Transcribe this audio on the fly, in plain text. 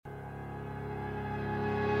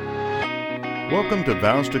Welcome to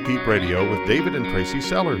Vows to Keep Radio with David and Tracy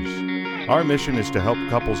Sellers. Our mission is to help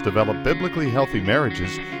couples develop biblically healthy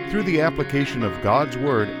marriages through the application of God's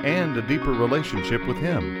Word and a deeper relationship with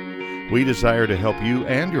Him. We desire to help you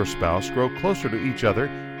and your spouse grow closer to each other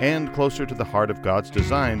and closer to the heart of God's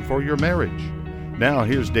design for your marriage. Now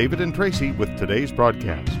here's David and Tracy with today's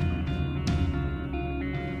broadcast.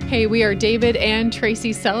 Hey, we are David and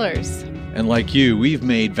Tracy Sellers. And like you, we've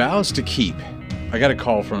made vows to keep. I got a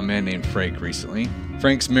call from a man named Frank recently.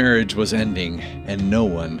 Frank's marriage was ending, and no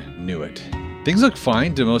one knew it. Things looked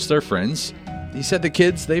fine to most of their friends. He said the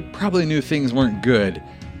kids, they probably knew things weren't good,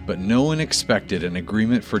 but no one expected an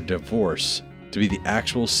agreement for divorce to be the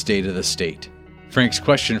actual state of the state. Frank's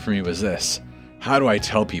question for me was this: how do I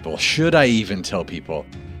tell people? Should I even tell people?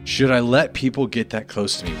 Should I let people get that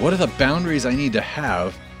close to me? What are the boundaries I need to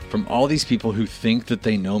have from all these people who think that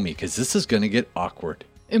they know me? Because this is going to get awkward.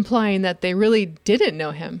 Implying that they really didn't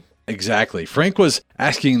know him. Exactly. Frank was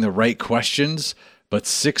asking the right questions, but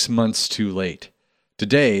 6 months too late.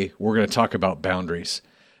 Today, we're going to talk about boundaries.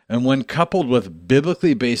 And when coupled with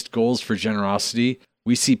biblically based goals for generosity,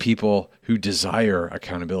 we see people who desire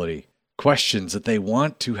accountability, questions that they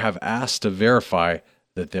want to have asked to verify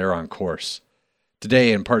that they're on course.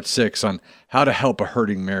 Today, in part 6 on how to help a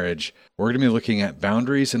hurting marriage, we're going to be looking at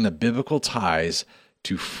boundaries and the biblical ties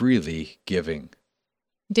to freely giving.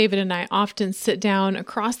 David and I often sit down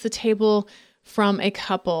across the table from a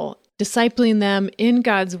couple, discipling them in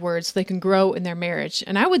God's Word so they can grow in their marriage.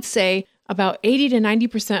 And I would say about 80 to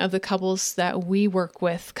 90% of the couples that we work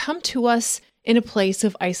with come to us in a place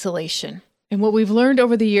of isolation. And what we've learned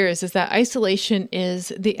over the years is that isolation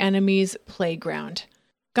is the enemy's playground.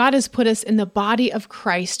 God has put us in the body of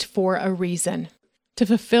Christ for a reason, to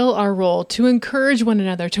fulfill our role, to encourage one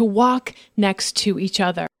another, to walk next to each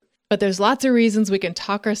other. But there's lots of reasons we can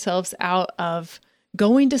talk ourselves out of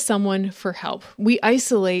going to someone for help. We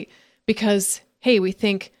isolate because, hey, we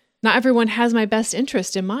think not everyone has my best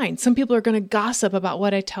interest in mind. Some people are going to gossip about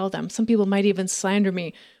what I tell them. Some people might even slander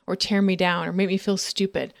me or tear me down or make me feel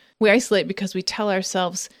stupid. We isolate because we tell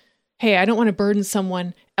ourselves, hey, I don't want to burden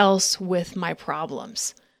someone else with my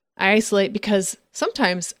problems. I isolate because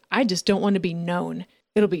sometimes I just don't want to be known.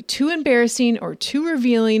 It'll be too embarrassing or too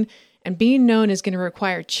revealing, and being known is going to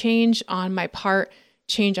require change on my part,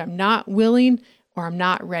 change I'm not willing or I'm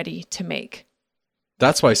not ready to make.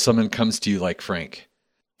 That's why someone comes to you like Frank,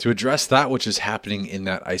 to address that which is happening in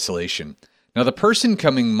that isolation. Now, the person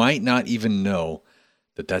coming might not even know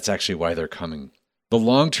that that's actually why they're coming. The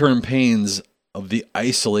long-term pains of the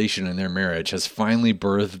isolation in their marriage has finally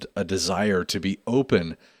birthed a desire to be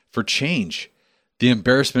open for change. The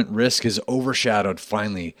embarrassment risk is overshadowed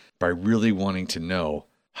finally by really wanting to know,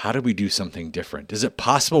 how do we do something different? Is it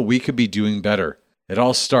possible we could be doing better? It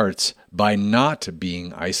all starts by not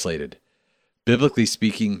being isolated. Biblically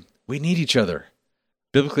speaking, we need each other.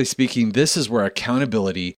 Biblically speaking, this is where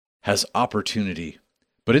accountability has opportunity.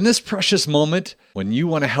 But in this precious moment, when you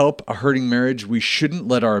want to help a hurting marriage, we shouldn't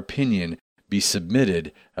let our opinion be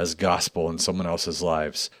submitted as gospel in someone else's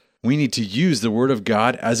lives. We need to use the Word of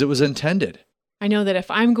God as it was intended. I know that if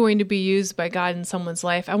I'm going to be used by God in someone's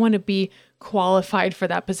life, I want to be qualified for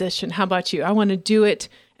that position. How about you? I want to do it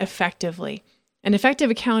effectively. And effective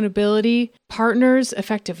accountability partners,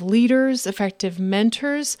 effective leaders, effective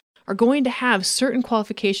mentors are going to have certain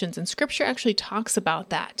qualifications, and Scripture actually talks about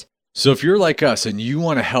that. So if you're like us and you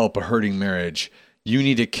want to help a hurting marriage, you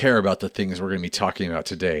need to care about the things we're going to be talking about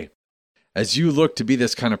today. As you look to be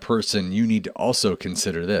this kind of person, you need to also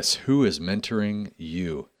consider this: who is mentoring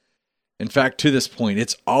you? In fact, to this point,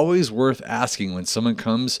 it's always worth asking when someone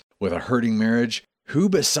comes with a hurting marriage, who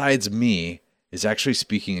besides me is actually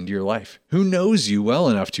speaking into your life? Who knows you well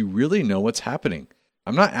enough to really know what's happening?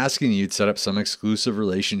 I'm not asking you to set up some exclusive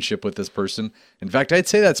relationship with this person. In fact, I'd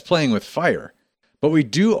say that's playing with fire. But we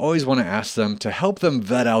do always want to ask them to help them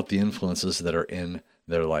vet out the influences that are in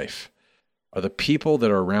their life. Are the people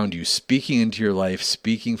that are around you speaking into your life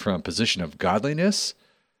speaking from a position of godliness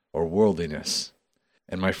or worldliness?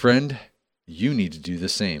 And my friend, you need to do the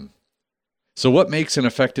same. So what makes an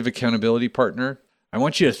effective accountability partner? I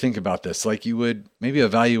want you to think about this like you would maybe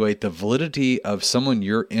evaluate the validity of someone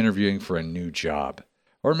you're interviewing for a new job.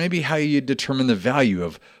 Or maybe how you determine the value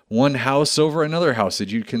of one house over another house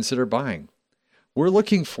that you'd consider buying. We're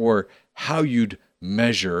looking for how you'd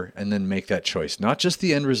measure and then make that choice, not just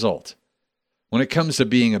the end result. When it comes to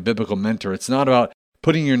being a biblical mentor, it's not about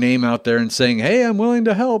putting your name out there and saying, hey, I'm willing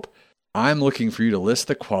to help. I'm looking for you to list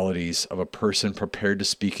the qualities of a person prepared to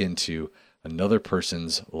speak into another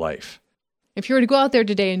person's life. If you were to go out there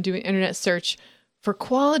today and do an internet search for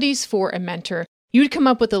qualities for a mentor, you'd come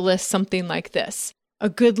up with a list something like this: a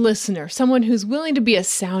good listener, someone who's willing to be a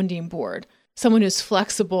sounding board, someone who's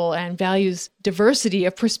flexible and values diversity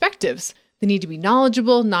of perspectives. They need to be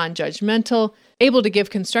knowledgeable, non-judgmental, able to give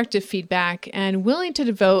constructive feedback, and willing to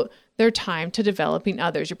devote their time to developing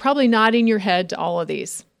others. You're probably nodding your head to all of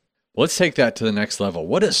these. Let's take that to the next level.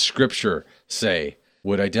 What does Scripture say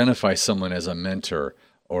would identify someone as a mentor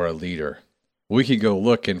or a leader? We could go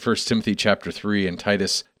look in 1 Timothy chapter 3 and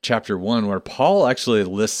Titus chapter 1, where Paul actually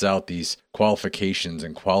lists out these qualifications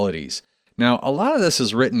and qualities. Now, a lot of this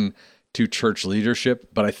is written to church leadership,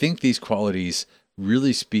 but I think these qualities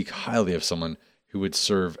really speak highly of someone who would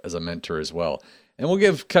serve as a mentor as well. And we'll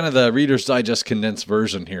give kind of the Reader's Digest condensed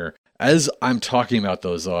version here. As I'm talking about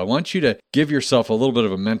those, though, I want you to give yourself a little bit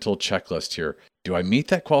of a mental checklist here. Do I meet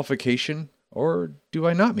that qualification, or do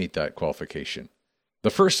I not meet that qualification? The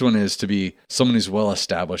first one is to be someone who's well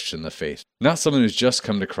established in the faith, not someone who's just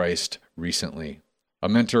come to Christ recently. A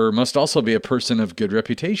mentor must also be a person of good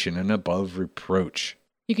reputation and above reproach.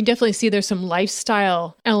 You can definitely see there's some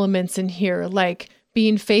lifestyle elements in here, like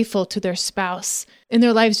being faithful to their spouse. In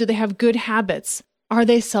their lives, do they have good habits? Are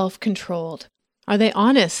they self-controlled? Are they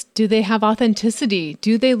honest? Do they have authenticity?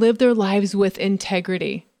 Do they live their lives with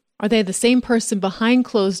integrity? Are they the same person behind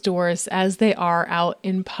closed doors as they are out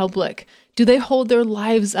in public? Do they hold their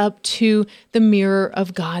lives up to the mirror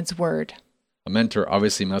of God's word? A mentor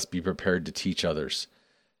obviously must be prepared to teach others.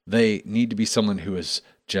 They need to be someone who is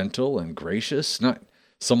gentle and gracious, not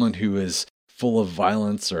someone who is full of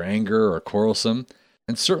violence or anger or quarrelsome,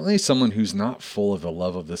 and certainly someone who's not full of the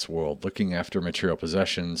love of this world, looking after material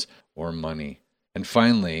possessions or money. And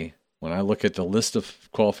finally, when I look at the list of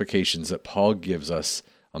qualifications that Paul gives us,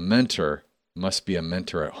 a mentor must be a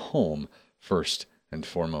mentor at home first and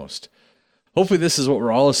foremost. Hopefully this is what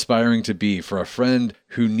we're all aspiring to be for a friend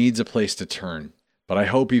who needs a place to turn. But I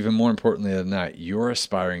hope even more importantly than that, you're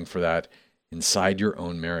aspiring for that inside your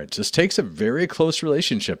own marriage. This takes a very close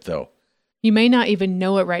relationship, though. You may not even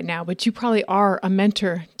know it right now, but you probably are a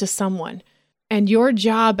mentor to someone. And your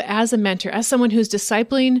job as a mentor, as someone who's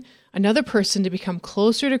discipling another person to become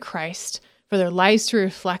closer to Christ, for their lives to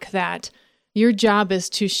reflect that, your job is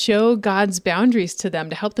to show God's boundaries to them,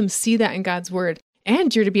 to help them see that in God's word.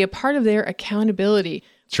 And you're to be a part of their accountability.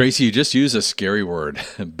 Tracy, you just used a scary word,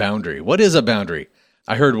 boundary. What is a boundary?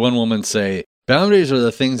 I heard one woman say, boundaries are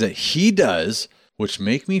the things that he does, which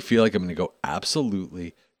make me feel like I'm going to go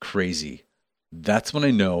absolutely crazy. That's when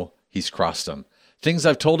I know he's crossed them. Things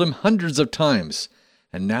I've told him hundreds of times.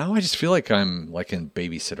 And now I just feel like I'm like in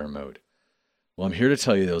babysitter mode. Well, I'm here to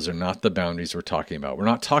tell you those are not the boundaries we're talking about. We're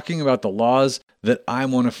not talking about the laws that I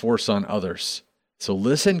want to force on others. So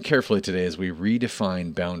listen carefully today as we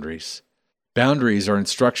redefine boundaries. Boundaries are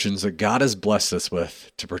instructions that God has blessed us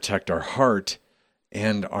with to protect our heart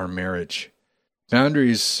and our marriage.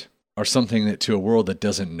 Boundaries are something that to a world that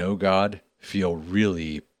doesn't know God feel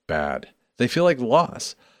really bad. They feel like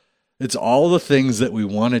laws. It's all the things that we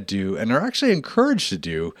want to do and are actually encouraged to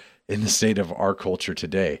do in the state of our culture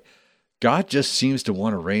today. God just seems to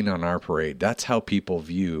want to rain on our parade. That's how people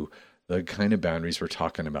view the kind of boundaries we're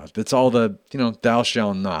talking about. That's all the, thou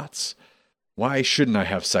shalt nots. Why shouldn't I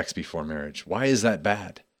have sex before marriage? Why is that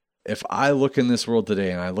bad? If I look in this world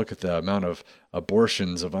today and I look at the amount of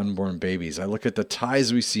abortions of unborn babies, I look at the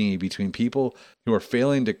ties we see between people who are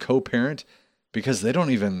failing to co-parent because they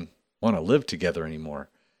don't even want to live together anymore.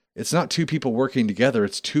 It's not two people working together.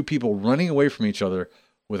 It's two people running away from each other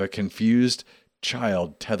with a confused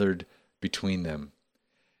child tethered between them.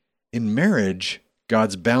 In marriage,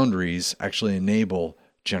 God's boundaries actually enable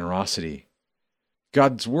generosity.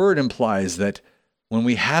 God's word implies that when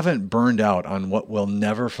we haven't burned out on what we'll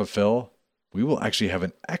never fulfill, we will actually have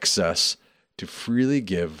an excess to freely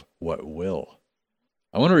give what will.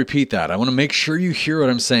 I want to repeat that. I want to make sure you hear what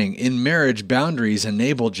I'm saying. In marriage, boundaries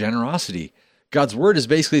enable generosity. God's word is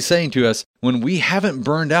basically saying to us, when we haven't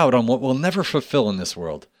burned out on what we'll never fulfill in this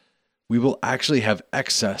world, we will actually have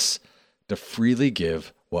excess to freely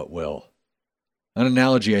give what will. An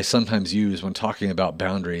analogy I sometimes use when talking about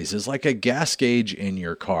boundaries is like a gas gauge in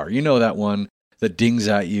your car. You know that one that dings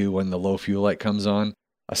at you when the low fuel light comes on?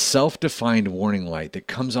 A self-defined warning light that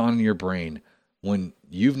comes on in your brain when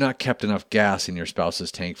you've not kept enough gas in your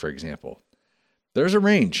spouse's tank, for example. There's a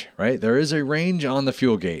range, right? There is a range on the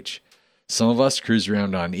fuel gauge. Some of us cruise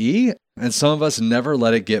around on E, and some of us never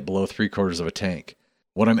let it get below 3/4 of a tank.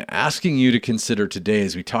 What I'm asking you to consider today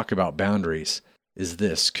as we talk about boundaries is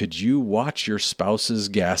this: could you watch your spouse's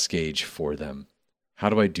gas gauge for them? How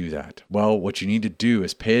do I do that? Well, what you need to do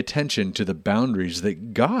is pay attention to the boundaries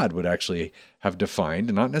that God would actually have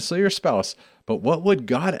defined, not necessarily your spouse, but what would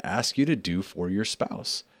God ask you to do for your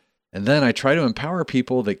spouse? And then I try to empower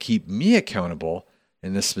people that keep me accountable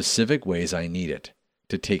in the specific ways I need it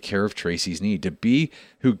to take care of Tracy's need, to be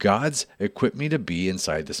who God's equipped me to be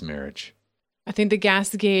inside this marriage. I think the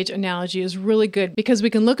gas gauge analogy is really good because we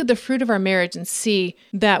can look at the fruit of our marriage and see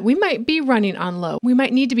that we might be running on low. We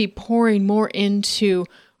might need to be pouring more into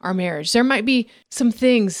our marriage. There might be some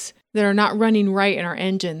things that are not running right in our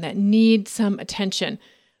engine that need some attention.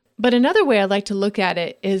 But another way I like to look at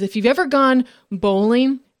it is if you've ever gone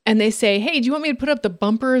bowling and they say, hey, do you want me to put up the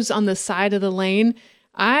bumpers on the side of the lane?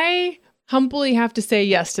 I humbly have to say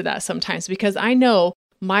yes to that sometimes because I know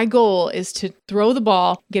my goal is to throw the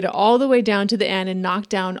ball, get it all the way down to the end and knock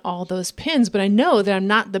down all those pins. But I know that I'm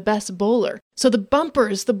not the best bowler. So the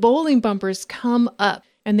bumpers, the bowling bumpers come up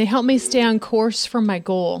and they help me stay on course for my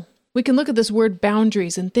goal. We can look at this word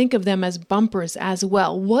boundaries and think of them as bumpers as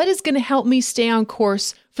well. What is going to help me stay on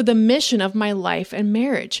course for the mission of my life and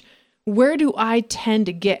marriage? Where do I tend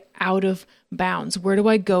to get out of bounds? Where do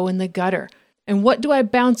I go in the gutter? And what do I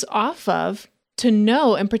bounce off of to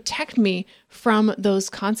know and protect me from those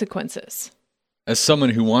consequences? As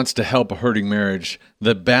someone who wants to help a hurting marriage,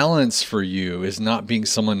 the balance for you is not being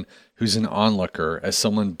someone who's an onlooker as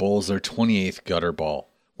someone bowls their 28th gutter ball.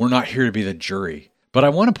 We're not here to be the jury. But I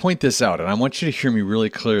want to point this out, and I want you to hear me really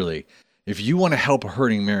clearly. If you want to help a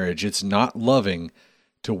hurting marriage, it's not loving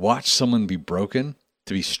to watch someone be broken,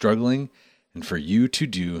 to be struggling, and for you to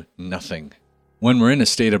do nothing. When we're in a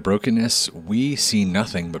state of brokenness, we see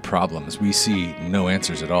nothing but problems. We see no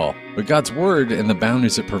answers at all. But God's Word and the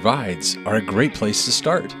boundaries it provides are a great place to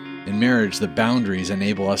start. In marriage, the boundaries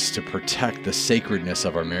enable us to protect the sacredness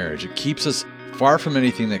of our marriage. It keeps us far from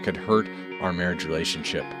anything that could hurt our marriage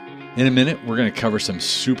relationship. In a minute, we're going to cover some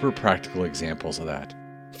super practical examples of that.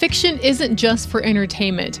 Fiction isn't just for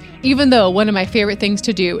entertainment, even though one of my favorite things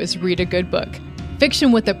to do is read a good book.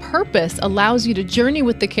 Fiction with a purpose allows you to journey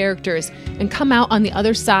with the characters and come out on the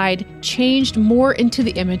other side changed more into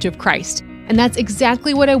the image of Christ. And that's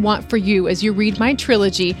exactly what I want for you as you read my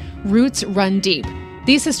trilogy, Roots Run Deep.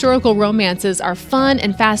 These historical romances are fun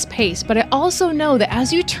and fast-paced, but I also know that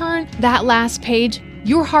as you turn that last page,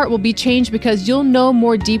 your heart will be changed because you'll know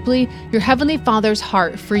more deeply your Heavenly Father's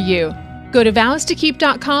heart for you. Go to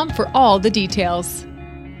vowstokeep.com for all the details.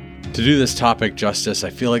 To do this topic justice, I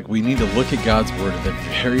feel like we need to look at God's Word at the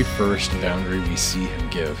very first boundary we see Him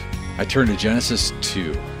give. I turn to Genesis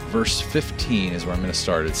 2. Verse 15 is where I'm going to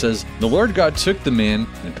start. It says, "The Lord God took the man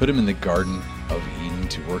and put him in the garden of Eden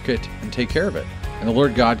to work it and take care of it. And the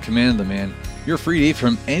Lord God commanded the man, 'You're free to eat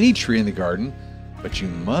from any tree in the garden, but you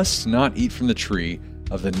must not eat from the tree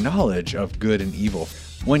of the knowledge of good and evil.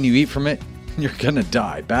 When you eat from it, you're going to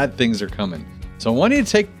die. Bad things are coming.'" So I want you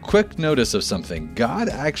to take quick notice of something. God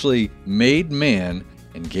actually made man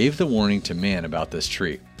and gave the warning to man about this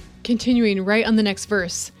tree. Continuing right on the next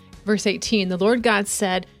verse, verse 18, "The Lord God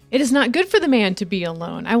said, 'It is not good for the man to be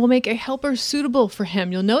alone. I will make a helper suitable for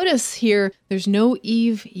him.'" You'll notice here, there's no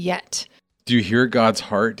Eve yet. Do you hear God's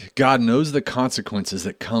heart? God knows the consequences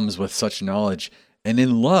that comes with such knowledge. And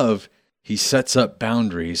in love, He sets up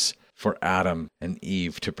boundaries for Adam and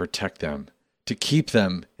Eve to protect them, to keep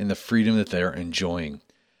them in the freedom that they're enjoying.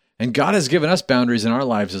 And God has given us boundaries in our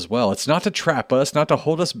lives as well. It's not to trap us, not to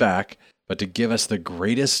hold us back, but to give us the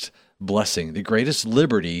greatest blessing, the greatest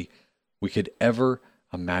liberty we could ever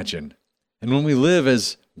imagine. And when we live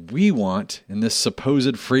as we want in this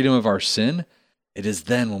supposed freedom of our sin, it is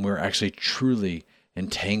then when we're actually truly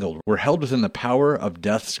entangled. We're held within the power of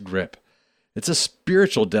death's grip. It's a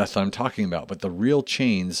spiritual death I'm talking about, but the real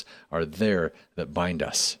chains are there that bind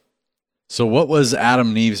us. So what was Adam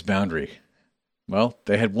and Eve's boundary? Well,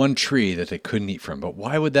 they had one tree that they couldn't eat from, but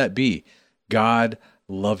why would that be? God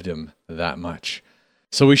loved them that much.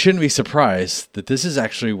 So we shouldn't be surprised that this is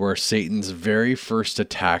actually where Satan's very first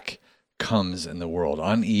attack comes in the world,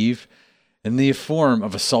 on Eve, in the form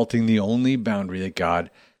of assaulting the only boundary that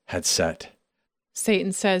God had set.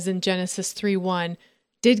 Satan says in Genesis 3:1,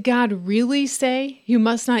 "Did God really say you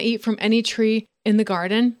must not eat from any tree in the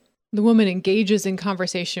garden?" The woman engages in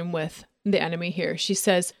conversation with the enemy here. She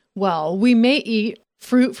says, "Well, we may eat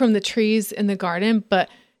fruit from the trees in the garden, but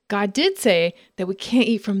God did say that we can't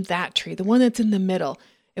eat from that tree, the one that's in the middle.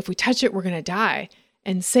 If we touch it, we're going to die."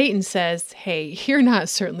 And Satan says, "Hey, you're not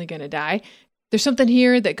certainly going to die. There's something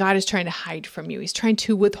here that God is trying to hide from you. He's trying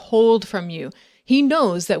to withhold from you. He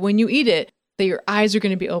knows that when you eat it, that your eyes are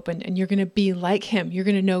going to be opened and you're going to be like him. You're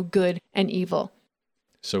going to know good and evil."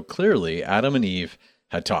 So clearly, Adam and Eve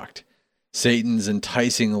had talked. Satan's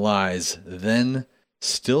enticing lies then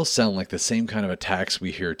still sound like the same kind of attacks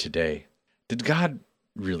we hear today. Did God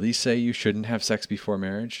really say you shouldn't have sex before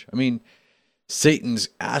marriage? I mean, Satan's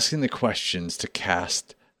asking the questions to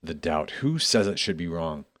cast the doubt. Who says it should be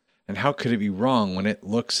wrong? And how could it be wrong when it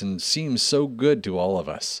looks and seems so good to all of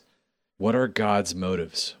us? What are God's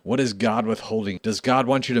motives? What is God withholding? Does God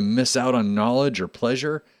want you to miss out on knowledge or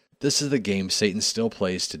pleasure? This is the game Satan still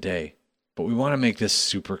plays today. But we want to make this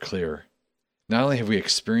super clear. Not only have we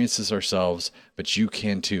experienced this ourselves, but you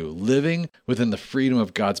can too. Living within the freedom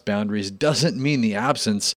of God's boundaries doesn't mean the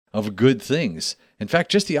absence of good things. In fact,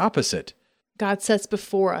 just the opposite. God sets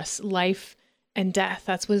before us life and death.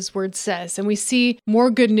 That's what his word says. And we see more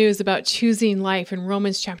good news about choosing life in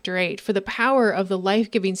Romans chapter 8. For the power of the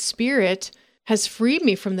life-giving Spirit has freed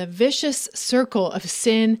me from the vicious circle of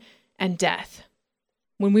sin and death.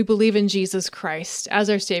 When we believe in Jesus Christ as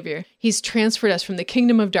our Savior, he's transferred us from the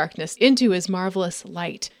kingdom of darkness into his marvelous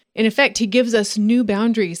light. In effect, he gives us new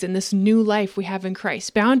boundaries in this new life we have in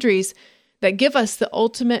Christ, boundaries that give us the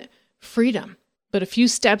ultimate freedom. But a few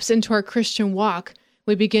steps into our Christian walk,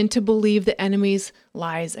 we begin to believe the enemy's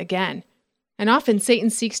lies again. And often Satan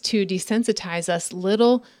seeks to desensitize us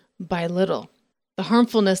little by little. The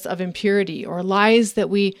harmfulness of impurity, or lies that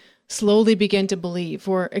we slowly begin to believe,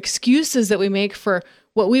 or excuses that we make for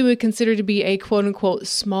what we would consider to be a quote-unquote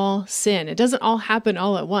small sin. It doesn't all happen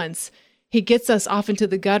all at once. He gets us off into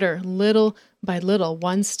the gutter little by little,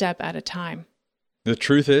 one step at a time. The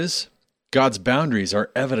truth is, God's boundaries are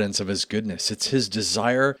evidence of his goodness. It's his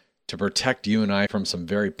desire to protect you and I from some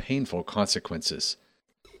very painful consequences.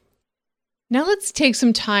 Now let's take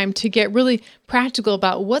some time to get really practical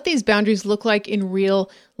about what these boundaries look like in real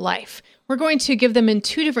life. We're going to give them in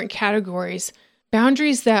two different categories: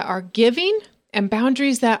 boundaries that are giving and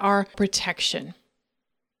boundaries that are protection.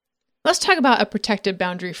 Let's talk about a protected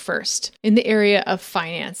boundary first in the area of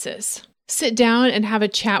finances. Sit down and have a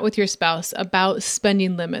chat with your spouse about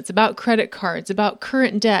spending limits, about credit cards, about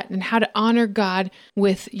current debt, and how to honor God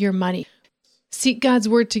with your money. Seek God's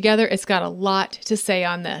word together. It's got a lot to say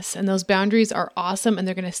on this, and those boundaries are awesome, and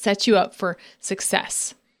they're going to set you up for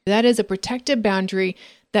success. That is a protected boundary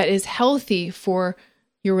that is healthy for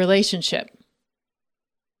your relationship.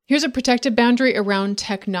 Here's a protected boundary around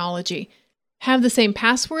technology. Have the same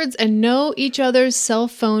passwords and know each other's cell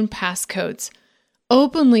phone passcodes.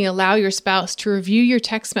 Openly allow your spouse to review your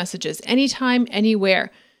text messages anytime, anywhere,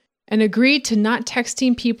 and agree to not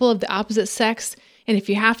texting people of the opposite sex. And if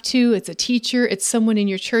you have to, it's a teacher, it's someone in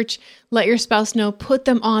your church, let your spouse know, put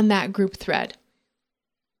them on that group thread.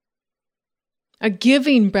 A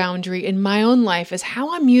giving boundary in my own life is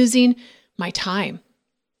how I'm using my time.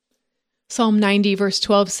 Psalm 90 verse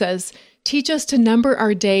 12 says, "Teach us to number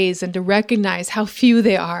our days and to recognize how few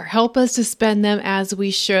they are. Help us to spend them as we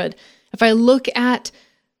should." If I look at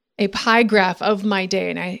a pie graph of my day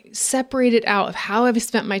and I separate it out of how I've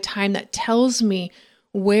spent my time, that tells me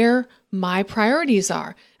where my priorities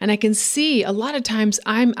are. And I can see a lot of times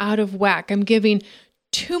I'm out of whack. I'm giving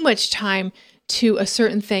too much time to a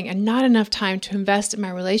certain thing and not enough time to invest in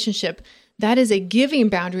my relationship. That is a giving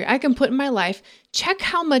boundary I can put in my life. Check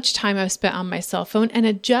how much time I've spent on my cell phone and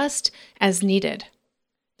adjust as needed.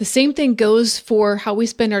 The same thing goes for how we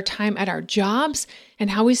spend our time at our jobs and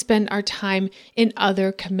how we spend our time in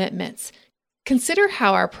other commitments. Consider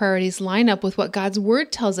how our priorities line up with what God's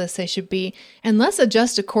word tells us they should be, and let's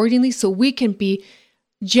adjust accordingly so we can be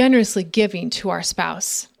generously giving to our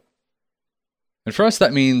spouse. And for us,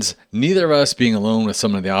 that means neither of us being alone with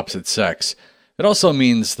someone of the opposite sex. It also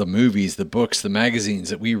means the movies, the books, the magazines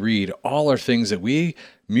that we read, all are things that we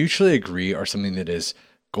mutually agree are something that is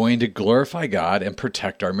going to glorify God and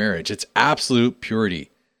protect our marriage. It's absolute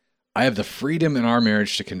purity. I have the freedom in our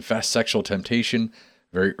marriage to confess sexual temptation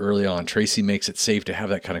very early on. Tracy makes it safe to have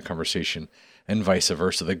that kind of conversation, and vice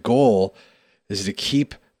versa. The goal is to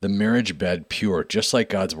keep the marriage bed pure, just like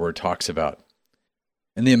God's word talks about.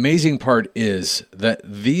 And the amazing part is that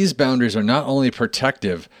these boundaries are not only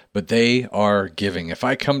protective, but they are giving. If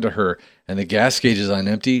I come to her and the gas gauge is on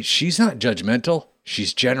empty, she's not judgmental,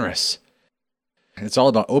 she's generous. It's all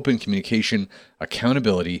about open communication,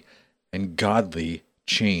 accountability, and godly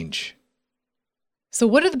change. So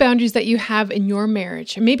what are the boundaries that you have in your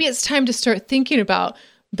marriage? Maybe it's time to start thinking about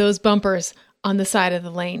those bumpers on the side of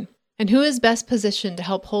the lane. And who is best positioned to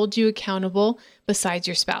help hold you accountable besides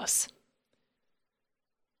your spouse?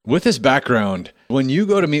 With this background, when you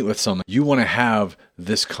go to meet with someone, you want to have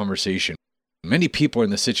this conversation. Many people are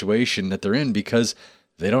in the situation that they're in because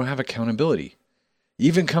they don't have accountability.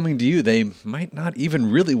 Even coming to you, they might not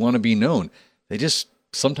even really want to be known. They just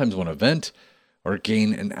sometimes want to vent or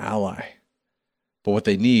gain an ally. But what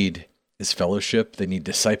they need is fellowship. They need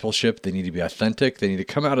discipleship. They need to be authentic. They need to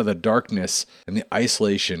come out of the darkness and the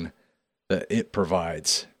isolation that it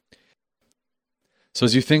provides. So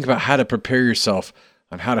as you think about how to prepare yourself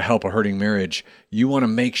on how to help a hurting marriage, you want to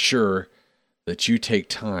make sure that you take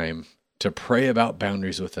time to pray about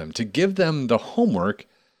boundaries with them, to give them the homework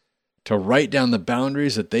to write down the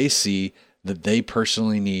boundaries that they see that they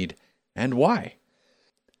personally need and why.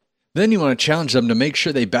 Then you want to challenge them to make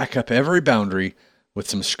sure they back up every boundary with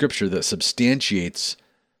some scripture that substantiates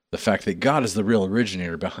the fact that God is the real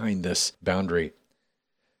originator behind this boundary.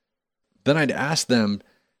 Then I'd ask them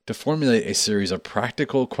to formulate a series of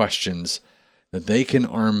practical questions that they can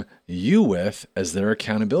arm you with as their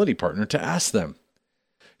accountability partner to ask them.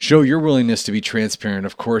 Show your willingness to be transparent,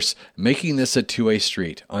 of course, making this a two-way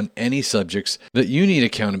street on any subjects that you need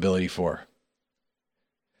accountability for.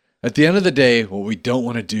 At the end of the day, what we don't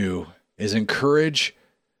want to do is encourage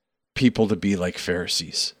people to be like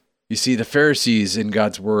Pharisees. You see, the Pharisees in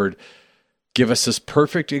God's Word give us this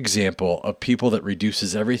perfect example of people that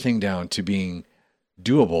reduces everything down to being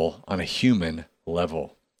doable on a human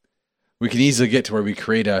level. We can easily get to where we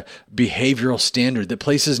create a behavioral standard that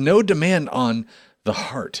places no demand on the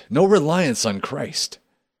heart, no reliance on Christ.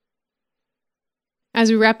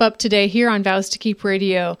 As we wrap up today here on Vows to Keep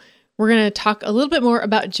Radio, we're going to talk a little bit more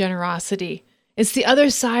about generosity. It's the other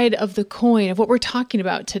side of the coin of what we're talking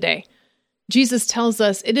about today. Jesus tells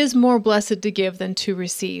us it is more blessed to give than to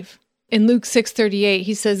receive. In Luke 6:38,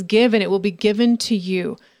 he says, "Give and it will be given to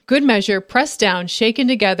you. Good measure, pressed down, shaken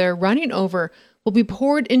together, running over, will be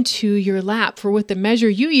poured into your lap. For with the measure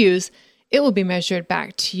you use, it will be measured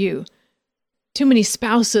back to you." Too many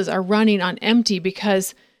spouses are running on empty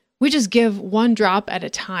because we just give one drop at a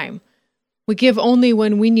time. We give only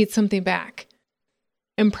when we need something back.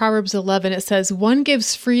 In Proverbs 11, it says, "One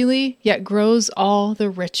gives freely, yet grows all the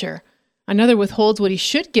richer. Another withholds what he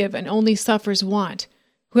should give and only suffers want.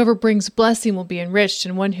 Whoever brings blessing will be enriched,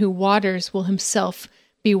 and one who waters will himself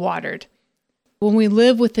be watered." When we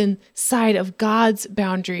live within sight of God's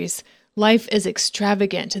boundaries, life is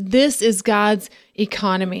extravagant. This is God's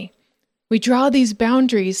economy. We draw these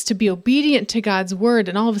boundaries to be obedient to God's word,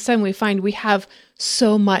 and all of a sudden we find we have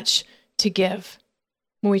so much to give.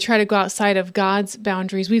 When we try to go outside of God's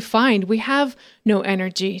boundaries, we find we have no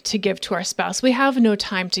energy to give to our spouse. We have no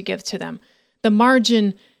time to give to them. The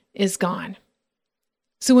margin is gone.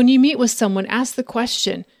 So when you meet with someone, ask the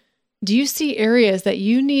question, do you see areas that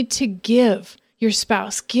you need to give your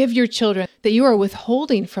spouse, give your children, that you are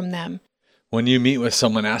withholding from them? When you meet with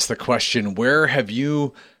someone, ask the question, where have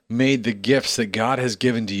you made the gifts that God has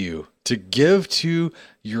given to you to give to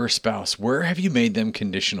your spouse? Where have you made them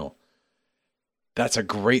conditional? That's a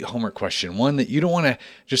great homework question, one that you don't want to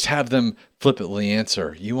just have them flippantly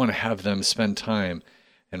answer. You want to have them spend time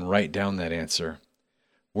and write down that answer.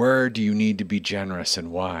 Where do you need to be generous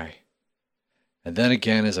and why? And then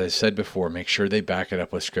again, as I said before, make sure they back it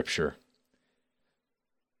up with Scripture.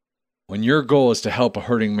 When your goal is to help a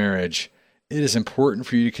hurting marriage, it is important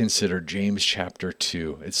for you to consider James chapter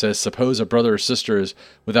 2. It says, "Suppose a brother or sister is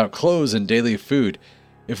without clothes and daily food.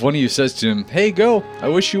 If one of you says to him, 'Hey, go, I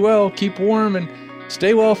wish you well, keep warm and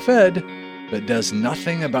stay well fed,' but does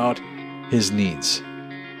nothing about his needs,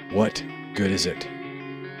 what good is it?"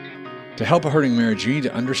 To help a hurting marriage, you need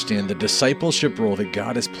to understand the discipleship role that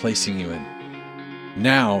God is placing you in.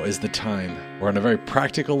 Now is the time where, on a very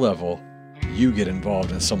practical level, you get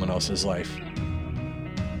involved in someone else's life.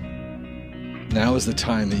 Now is the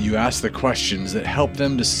time that you ask the questions that help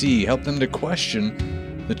them to see, help them to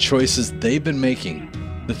question the choices they've been making,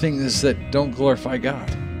 the things that don't glorify God,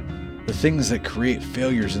 the things that create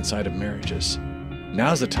failures inside of marriages.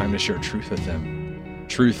 Now's the time to share truth with them.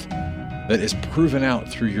 Truth that is proven out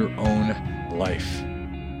through your own life.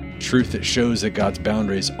 Truth that shows that God's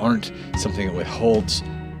boundaries aren't something that withholds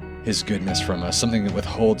His goodness from us, something that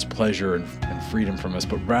withholds pleasure and freedom from us,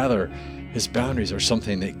 but rather His boundaries are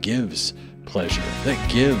something that gives pleasure, that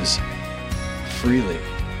gives freely,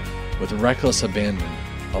 with reckless abandon,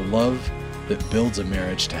 a love that builds a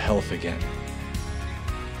marriage to health again.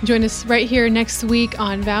 Join us right here next week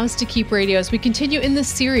on Vows to Keep Radio as we continue in this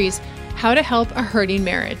series, How to Help a Hurting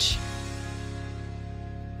Marriage.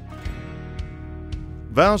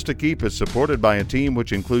 Vows to Keep is supported by a team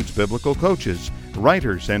which includes biblical coaches,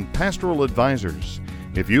 writers, and pastoral advisors.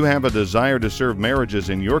 If you have a desire to serve marriages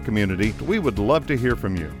in your community, we would love to hear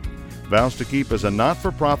from you. Vows to Keep is a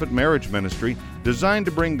not-for-profit marriage ministry designed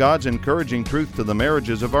to bring God's encouraging truth to the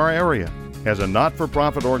marriages of our area. As a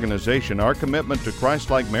not-for-profit organization, our commitment to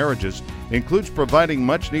Christ-like marriages includes providing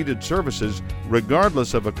much-needed services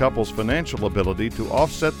regardless of a couple's financial ability to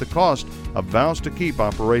offset the cost of Vows to Keep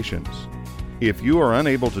operations. If you are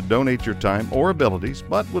unable to donate your time or abilities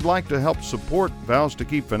but would like to help support Vows to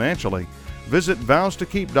Keep financially, visit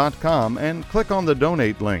vowstokeep.com and click on the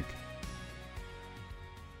donate link.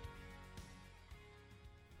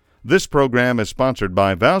 This program is sponsored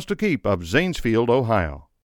by Vows to Keep of Zanesfield, Ohio.